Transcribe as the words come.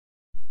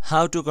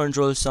How to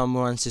control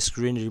someone's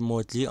screen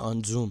remotely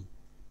on Zoom.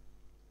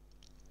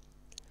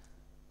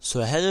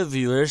 So hello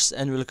viewers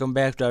and welcome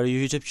back to our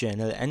YouTube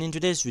channel, and in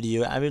today's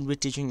video I will be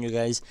teaching you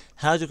guys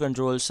how to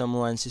control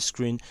someone's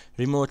screen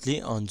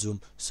remotely on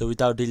Zoom. So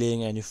without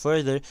delaying any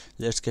further,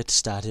 let's get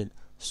started.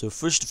 So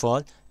first of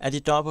all, at the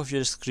top of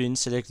your screen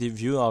select the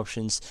view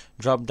options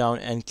drop down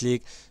and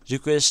click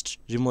request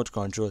remote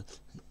control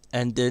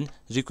and then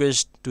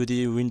request to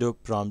the window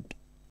prompt.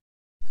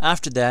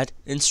 After that,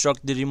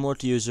 instruct the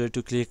remote user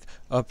to click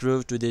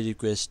approve to the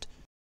request.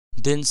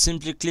 Then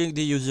simply click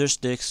the user's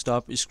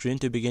desktop screen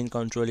to begin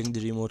controlling the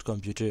remote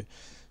computer.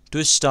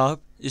 To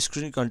stop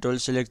screen control,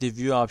 select the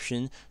view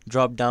option,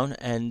 drop down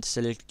and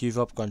select give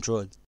up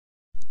control.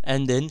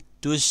 And then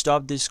to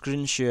stop the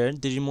screen share,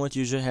 the remote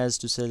user has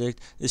to select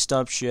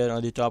stop share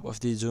on the top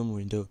of the Zoom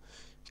window.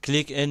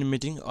 Click end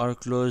meeting or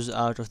close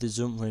out of the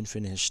Zoom when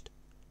finished.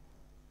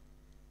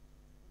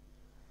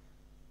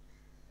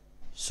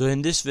 So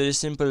in this very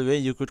simple way,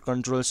 you could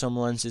control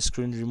someone's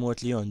screen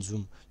remotely on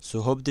Zoom.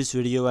 So hope this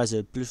video was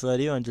helpful for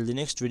you. Until the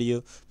next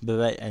video, bye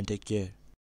bye and take care.